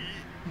 P.O.P.?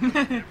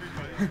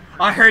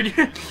 I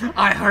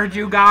heard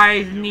you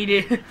guys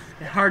needed.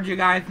 I heard you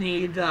guys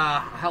need a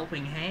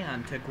helping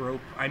hand to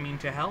group. I mean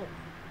to help.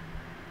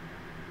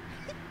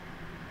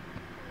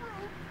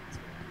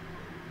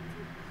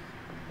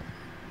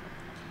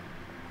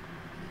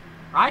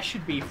 I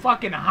should be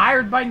fucking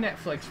hired by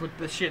Netflix with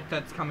the shit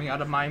that's coming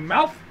out of my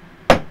mouth.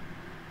 Heard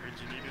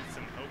you needed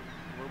some help.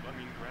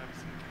 Grab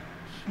some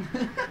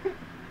cash.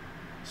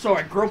 So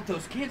I groped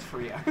those kids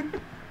for you.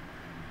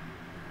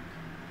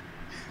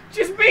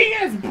 Just being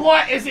as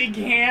blunt as he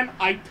can,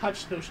 I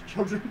touched those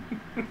children.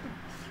 I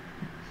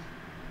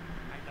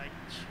like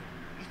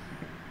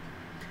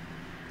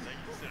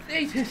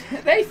children.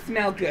 They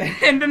smell good.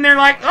 And then they're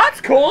like, oh,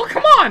 that's cool,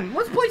 come on,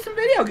 let's play some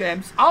video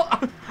games.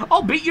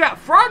 I'll beat you at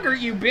Frogger,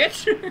 you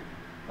bitch. Okay.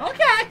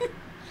 I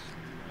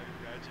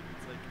imagine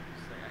it's like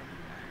I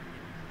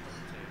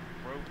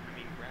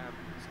grab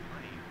some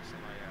money, so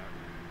I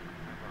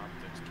robbed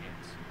those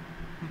kids.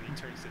 And he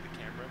turns to the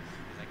camera,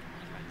 he's like,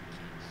 I like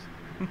kids.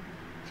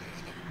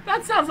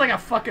 That sounds like a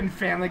fucking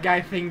Family Guy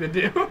thing to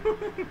do. Yes.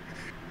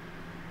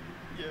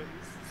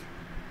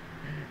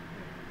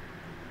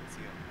 Let's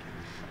see how the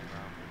kids play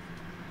around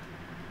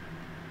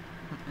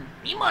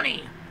with. Me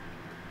money.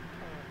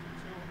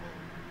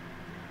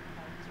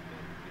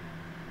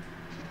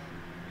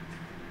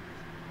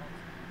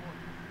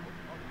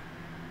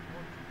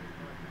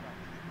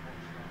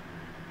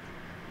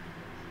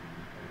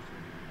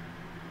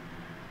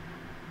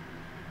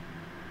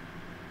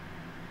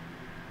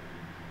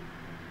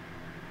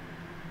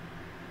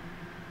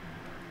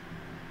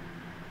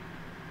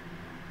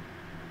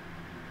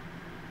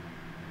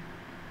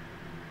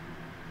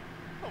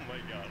 Oh my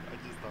god, I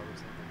just thought of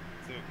something.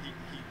 So he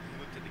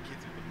looked at the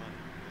kids with the money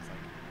and was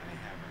like, I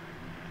have an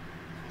idea.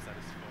 He pulls out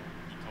his phone,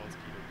 he calls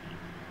P.O.P.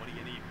 What do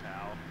you need,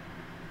 pal?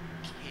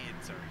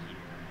 Kids are here.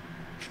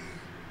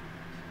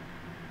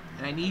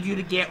 And I need you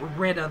to get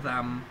rid of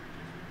them.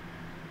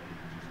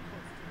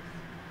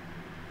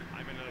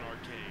 I'm in an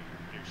arcade.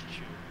 There's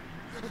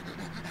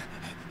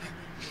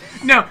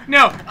children.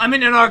 No, I'm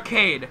in an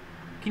arcade.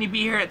 Can you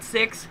be here at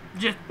 6?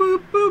 Just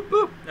boop, boop,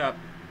 boop.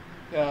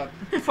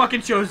 It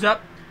fucking shows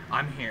up.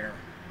 I'm here.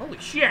 Holy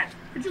shit.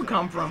 Where'd you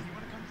come from? You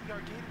want to come to the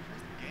arcade and play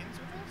some games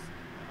with us?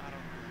 I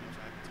don't really know if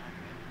I have time to.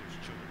 There's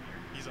children here.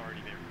 He's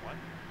already there. What?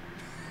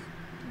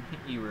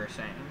 You were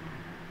saying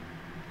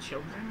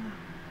children?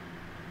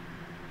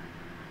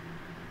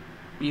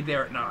 Be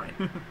there at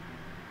 9.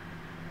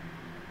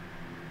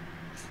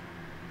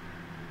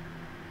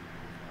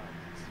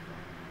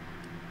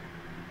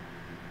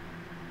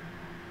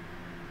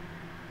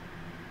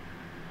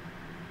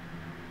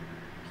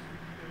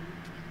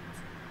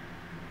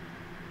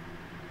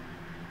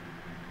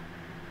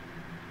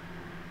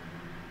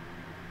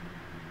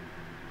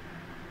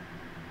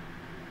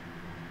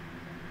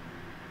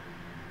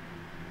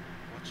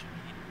 What you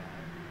need,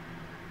 lad?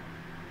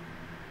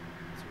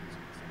 That's what he's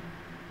gonna say.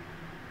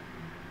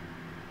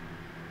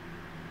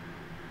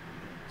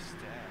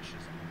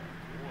 precious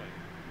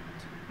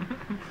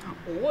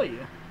oil. Oi,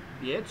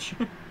 bitch.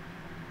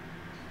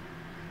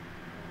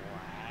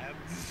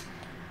 Ladz.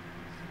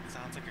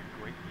 Sounds like a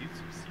great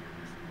YouTube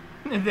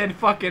series. And then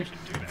fucking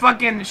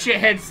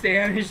shithead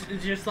Stan is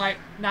just like,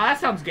 nah, that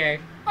sounds gay.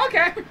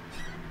 Okay. Wait,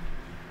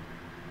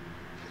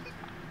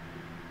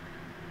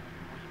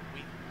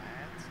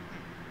 Ladz?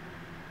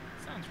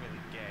 Sounds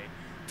really gay.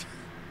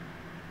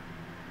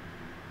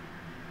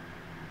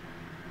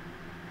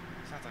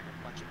 Sounds like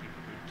a bunch of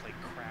people who play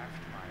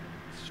craft mine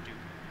would be stupid.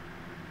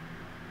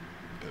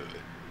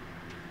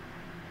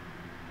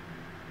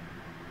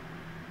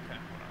 Okay,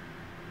 hold on.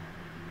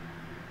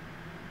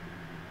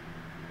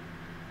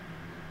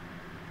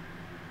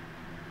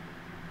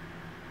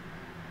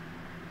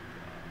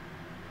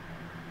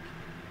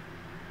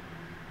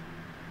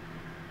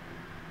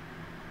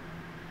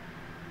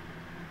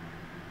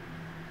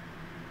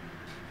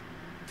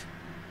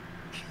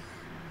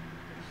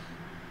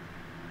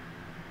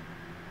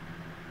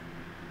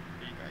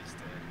 Are you guys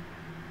dead?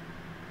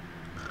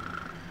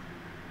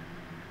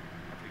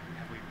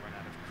 Have we run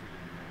out of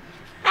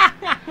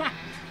cream?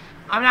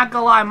 I'm not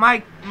gonna lie,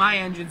 my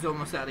engine's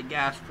almost out of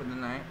gas for the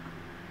night.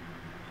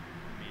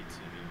 Me too.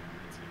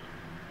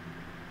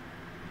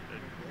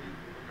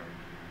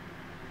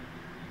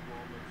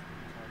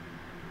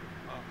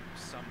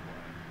 Somewhat.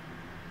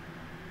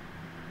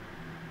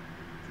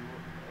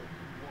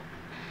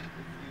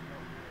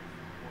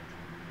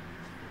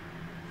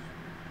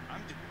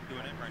 I'm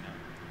doing it right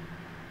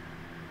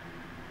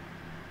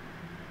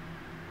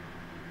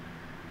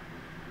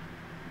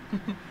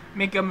now.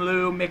 Make a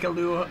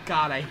Lou.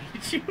 God, I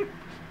hate you.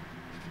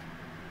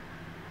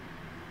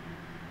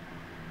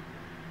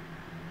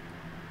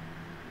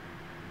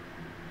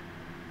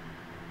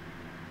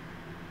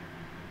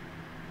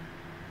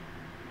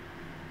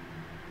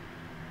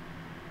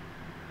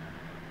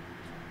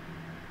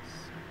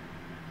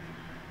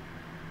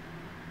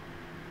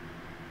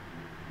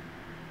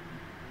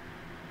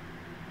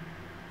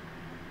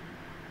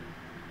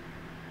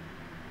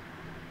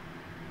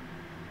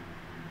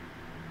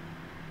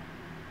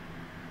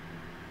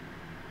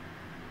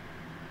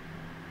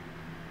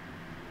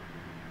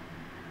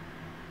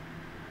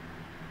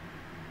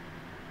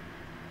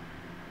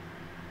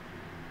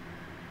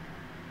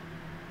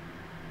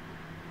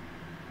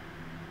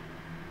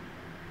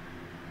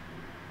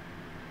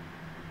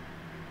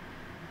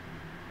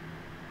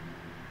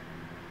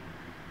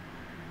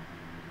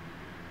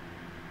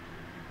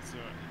 So,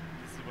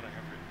 this is what I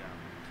have written down.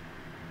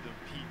 The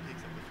Pete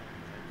picks up the phone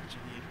and is like, what you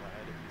need,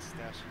 lad? And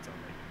Stashered's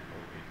all like, oh,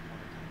 wait, want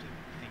to come to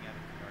hang out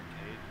at the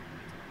arcade? And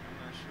he's like, I'm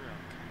not sure,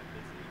 I'm kind of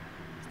busy.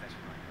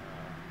 Stashered's like,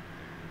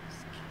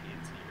 there's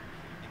kids here.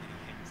 And then he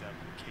hangs up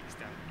and kicks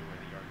down the door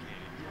of the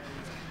arcade. Yeah.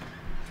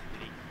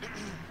 And he,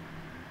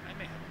 I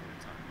may have a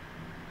little time.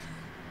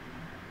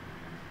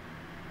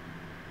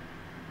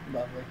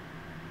 Lovely. And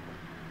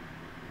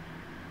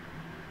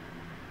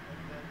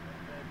then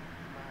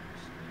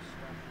Max is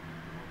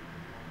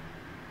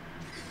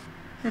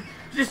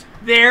Just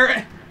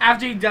there,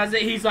 after he does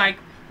it, he's like,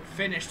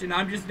 finished, and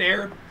I'm just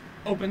there,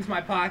 opens my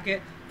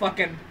pocket,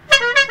 fucking... And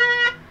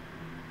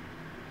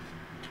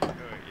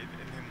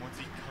then once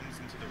he comes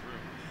into the room,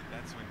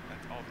 that's all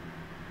the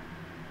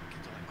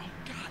kids are like, oh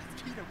god,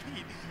 it's Pete.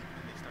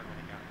 And they start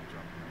running out and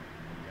dropping out.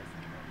 What do you guys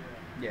think about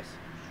that? Yes.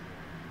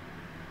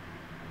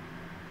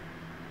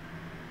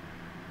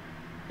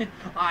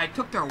 I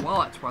took their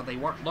wallets while they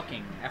weren't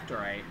looking after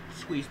I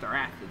squeezed their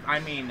asses. I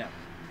mean,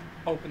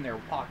 opened their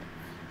pockets.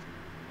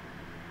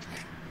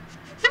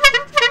 Are you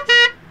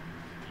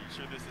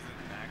sure this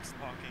isn't Max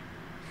talking?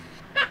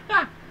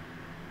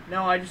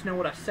 No, I just know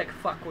what a sick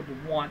fuck would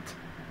want.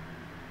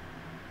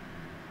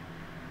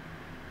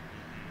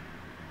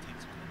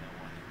 Takes one to know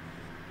one.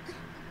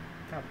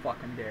 How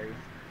fucking dare you.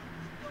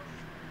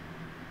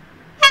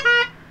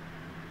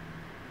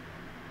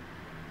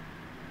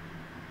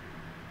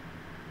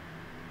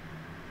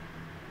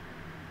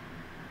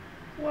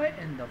 What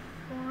in the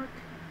fuck?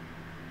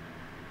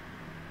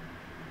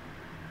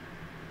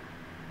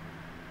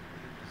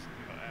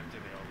 After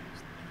they all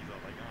leave, he's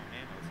all like, oh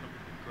man, I was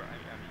hoping to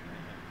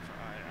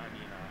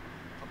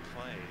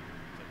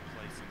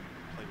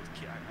play with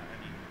kids. I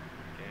mean,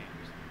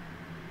 games.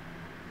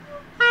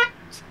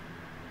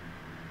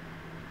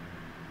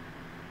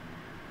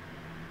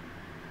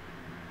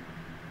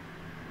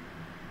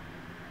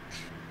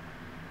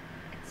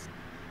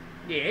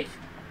 Yes.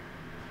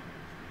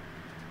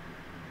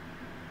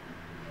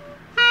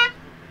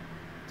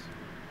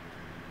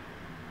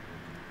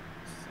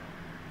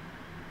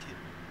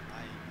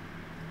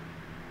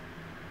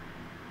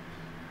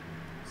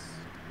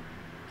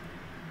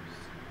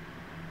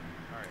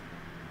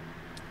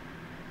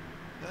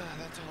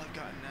 That's all I've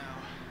got now.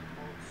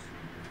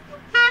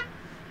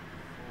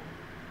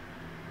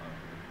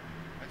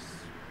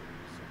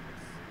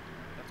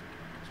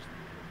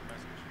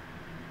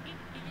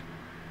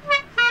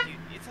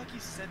 It's like you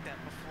said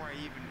that before I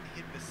even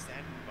hit the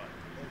send button.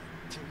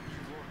 Until you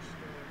watched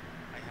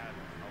I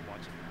haven't. I'll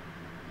watch it now.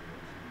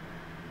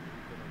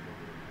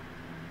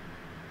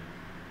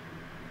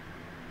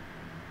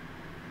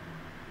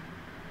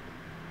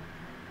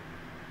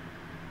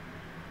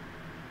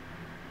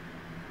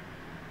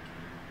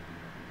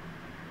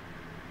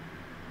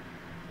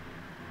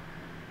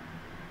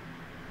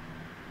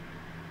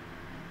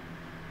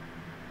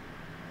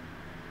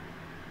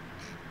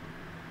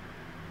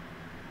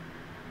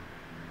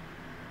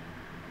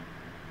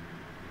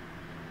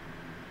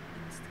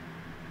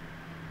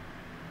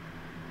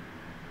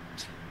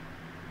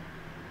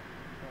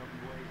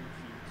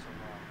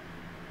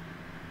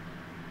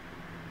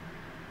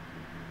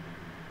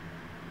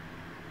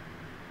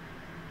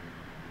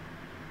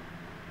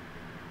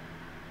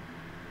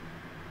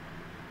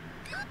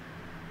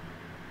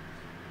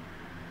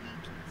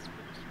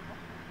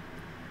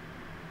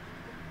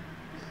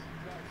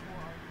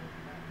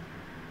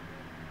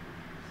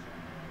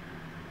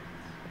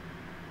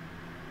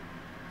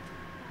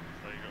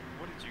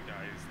 you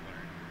guys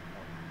learn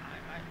more than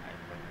I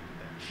learned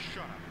that.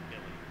 Shut up,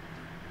 Billy.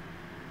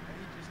 And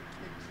he just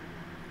kicks you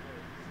in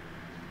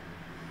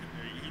the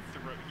face.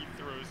 He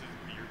throws his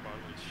beer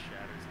bottle, it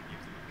shatters, and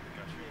gives him a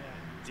concussion. Yeah.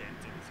 A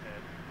dent in his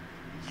head.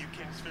 You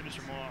kids finish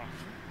him off.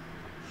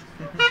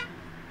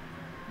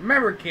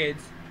 Remember,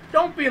 kids,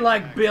 don't be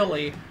like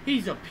Billy.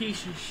 He's a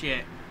piece of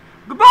shit.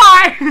 Goodbye!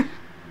 I hate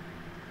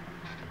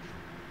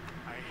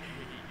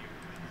you.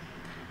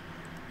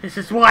 This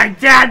is why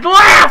Dad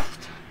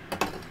left!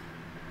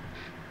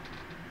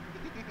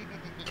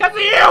 Because of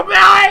you,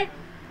 Billy!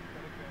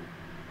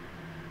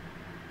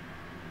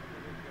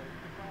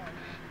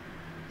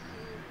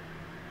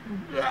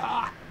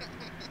 Ah.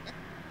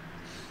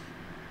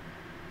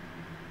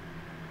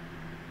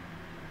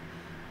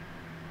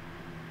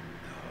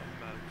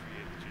 I'm out of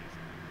creative juice.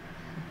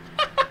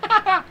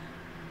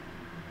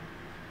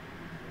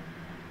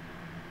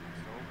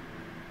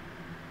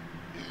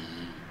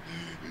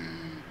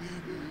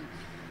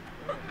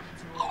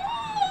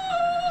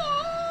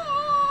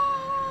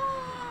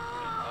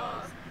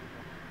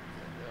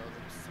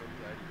 I'm so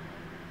glad you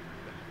have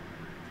the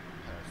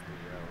past 3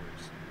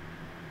 hours.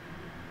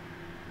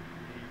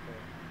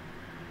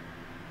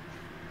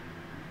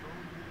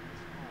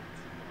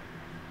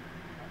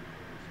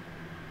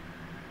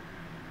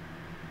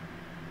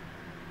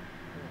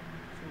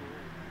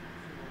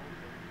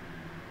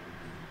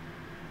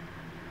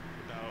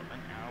 About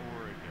an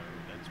hour ago,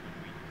 that's when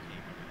we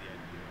came up with the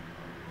idea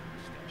of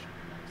Stashered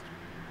Master.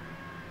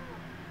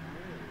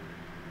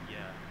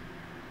 Yeah.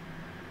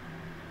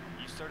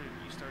 You started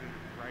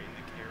writing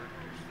the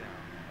characters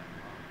down at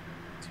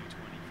 2:20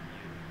 for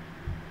you,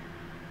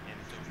 and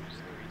it's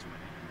almost 3:20.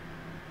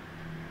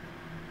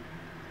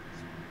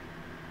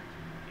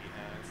 He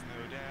has no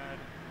dad.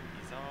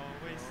 He's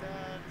always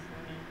sad.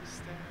 He's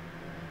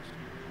Stashered,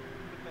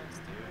 the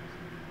best dude.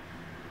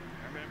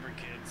 Remember,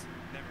 kids,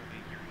 never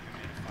leave your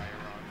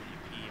humidifier on when you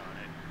pee on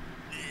it.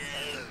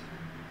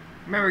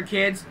 Remember,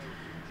 kids,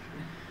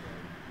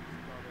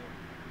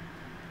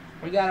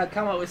 we gotta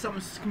come up with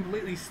something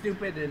completely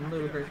stupid and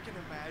ludicrous. I can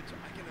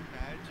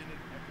imagine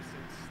an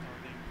episode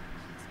starting.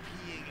 He's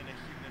peeing in a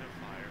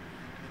humidifier,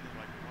 and then they're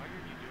like, "Why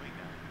are you doing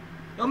that?"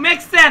 It'll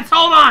make sense.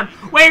 Hold on.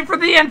 Wait for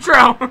the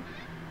intro.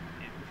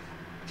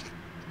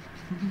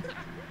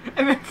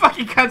 And then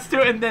fucking cuts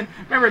to it, and then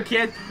remember,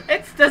 kids,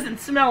 it doesn't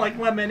smell like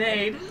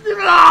lemonade.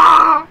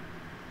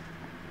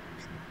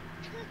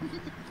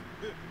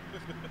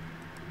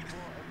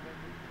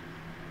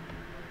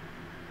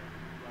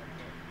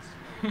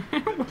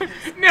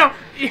 No,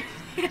 it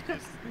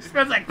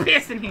smells like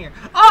piss in here.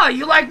 Oh,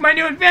 you like my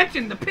new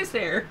invention, the piss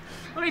air?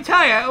 Let me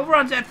tell you, it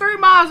runs at 3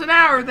 miles an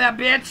hour. That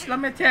bitch. Let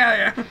me tell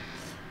you. The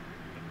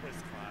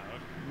piss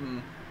cloud.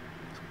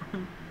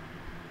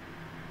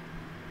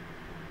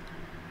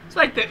 It's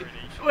like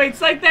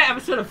it's like that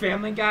episode of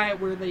Family Guy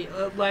where they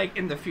like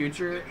in the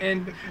future,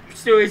 and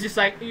Stewie's just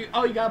like,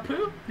 "Oh, you got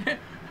poo?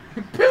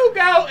 Poo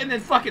go!" And then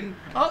fucking,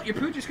 "Oh, your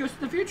poo just goes to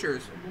the future.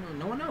 So, well,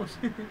 no one knows."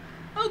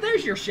 Oh,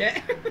 there's your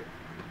shit.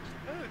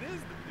 Oh, it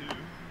is the poo.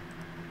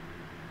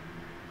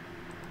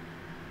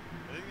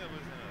 I think that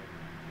was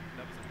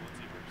a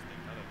multiverse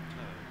thing, not a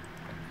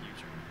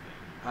future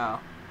thing. Oh.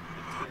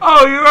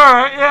 Oh, you're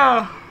right.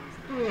 Yeah.